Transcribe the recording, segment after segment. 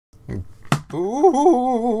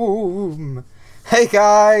Boom! Hey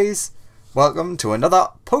guys! Welcome to another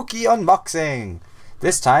Poke unboxing!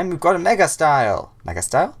 This time we've got a Mega Style. Mega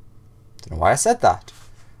Style? Don't know why I said that.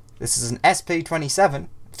 This is an SP-27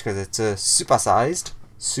 because it's a super-sized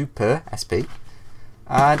Super SP.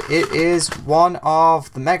 And it is one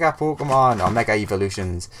of the Mega Pokemon, or Mega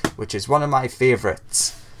Evolutions, which is one of my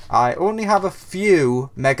favourites. I only have a few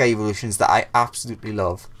Mega Evolutions that I absolutely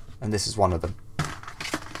love, and this is one of them.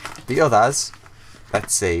 The others,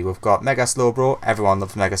 let's see, we've got Mega Slowbro, everyone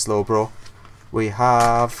loves Mega Slowbro. We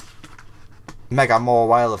have Mega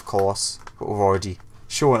Mawile, of course, but we've already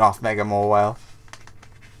shown off Mega Mawile.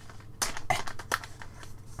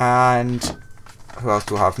 And who else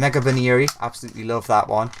do we have? Mega Banette, absolutely love that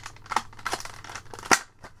one.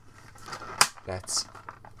 Let's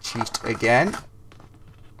cheat again.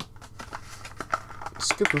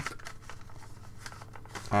 Scoop oop.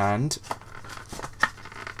 And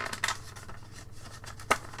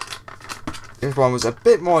this one was a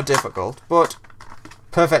bit more difficult, but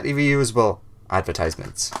perfectly reusable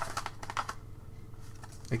advertisements.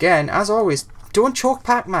 Again, as always, don't choke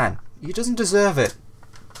Pac-Man. He doesn't deserve it.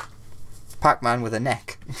 Pac-Man with a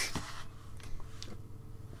neck.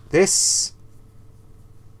 This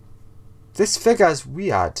figure's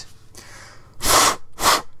weird.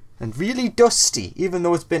 And really dusty, even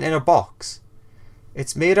though it's been in a box.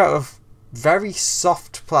 It's made out of very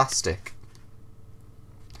soft plastic.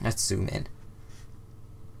 Let's zoom in.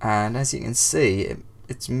 And as you can see,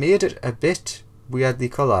 it's made it a bit weirdly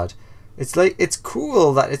coloured. It's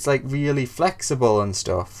cool that it's like really flexible and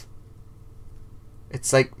stuff.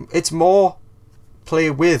 It's more play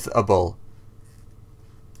with-able.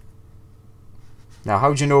 Now,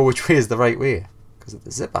 how do you know which way is the right way? Because of the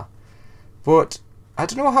zipper. But I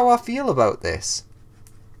don't know how I feel about this.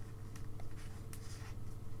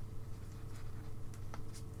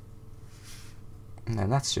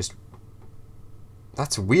 And that's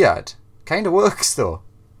weird. Kind of works though.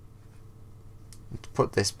 Let's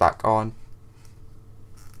put this back on.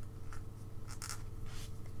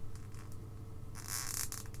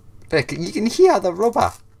 Look, you can hear the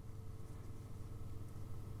rubber.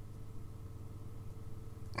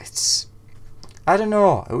 I don't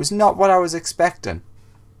know. It was not what I was expecting.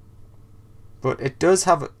 But it does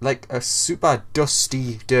have like a super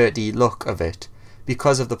dusty, dirty look of it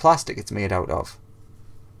because of the plastic it's made out of.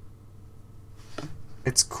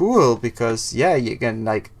 It's cool because, yeah, you can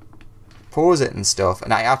like pose it and stuff,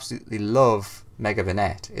 and I absolutely love Mega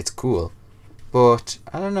Banette. It's cool. But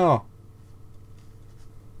I don't know.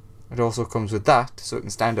 It also comes with that, so it can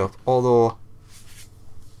stand up. Although,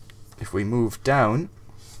 if we move down,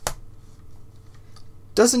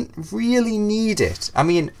 doesn't really need it. I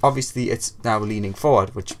mean, obviously it's now leaning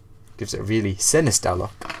forward, which gives it a really sinister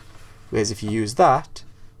look. Whereas if you use that,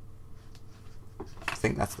 I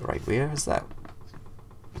think that's the right way, is that?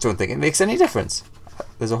 I don't think it makes any difference.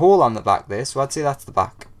 There's a hole on the back there, so I'd say that's the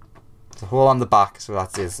back. There's a hole on the back, so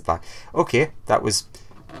I'd say it's the back. Okay, that was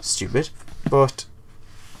stupid, but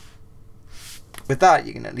with that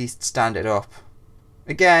you can at least stand it up.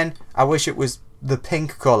 Again, I wish it was the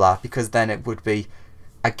pink colour, because then it would be,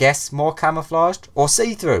 I guess, more camouflaged, or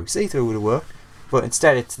see-through. See-through would have worked, but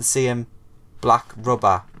instead it's the same black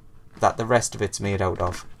rubber that the rest of it's made out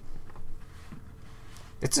of.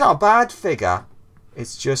 It's not a bad figure,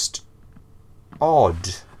 it's just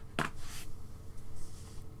odd.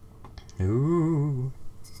 Ooh.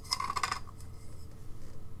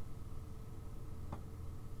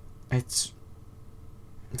 It's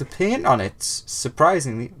the paint on it's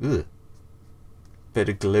surprisingly bit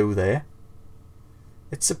of glue there.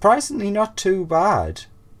 It's surprisingly not too bad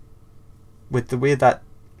with the way that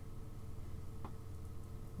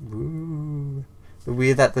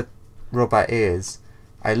the rubber is.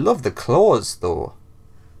 I love the claws though.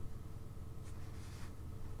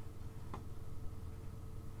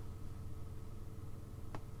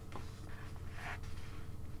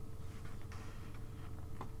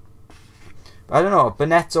 I don't know,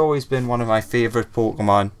 Banette's always been one of my favourite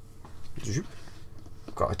Pokemon.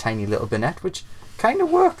 Got a tiny little Banette, which kind of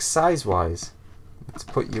works size-wise. Let's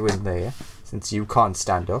put you in there, since you can't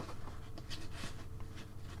stand up.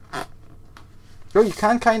 Oh, you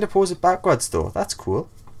can kind of pose it backwards though, that's cool.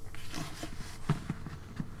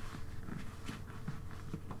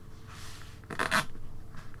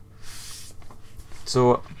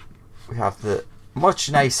 So, we have the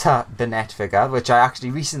much nicer Banette figure, which I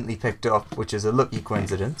actually recently picked up, which is a lucky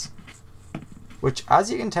coincidence. Which,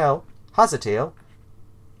 as you can tell, has a tail,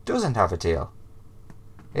 doesn't have a tail.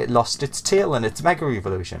 It lost its tail in its Mega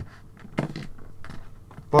Evolution.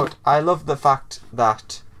 But I love the fact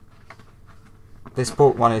that this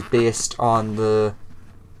Pokemon is based on the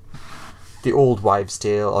old wives'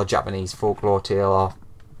 tale or Japanese folklore tale or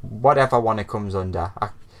whatever one it comes under.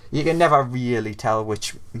 You can never really tell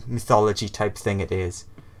which mythology type thing it is,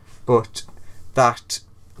 but that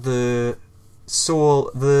that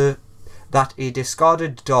a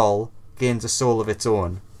discarded doll gains a soul of its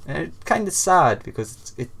own. And it's kind of sad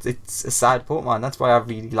because it's a sad Pokemon. That's why I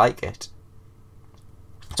really like it.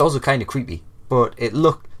 It's also kind of creepy, but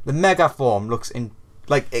the Mega form looks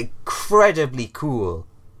like incredibly cool.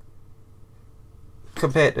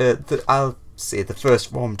 Compared to I'll say the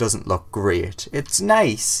first form doesn't look great. It's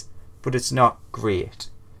nice, but it's not great.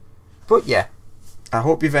 But yeah, I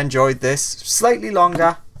hope you've enjoyed this. Slightly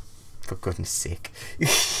longer, for goodness sake.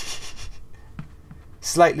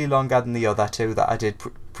 Slightly longer than the other two that I did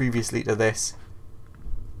previously to this,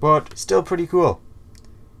 but still pretty cool.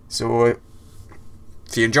 So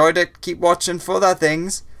if you enjoyed it, keep watching for other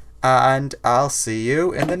things, and I'll see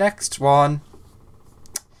you in the next one.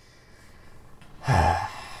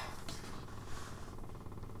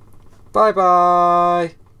 Bye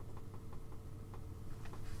bye.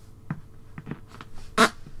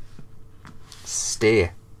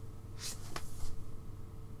 Stay.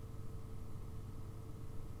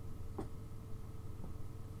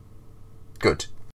 Good.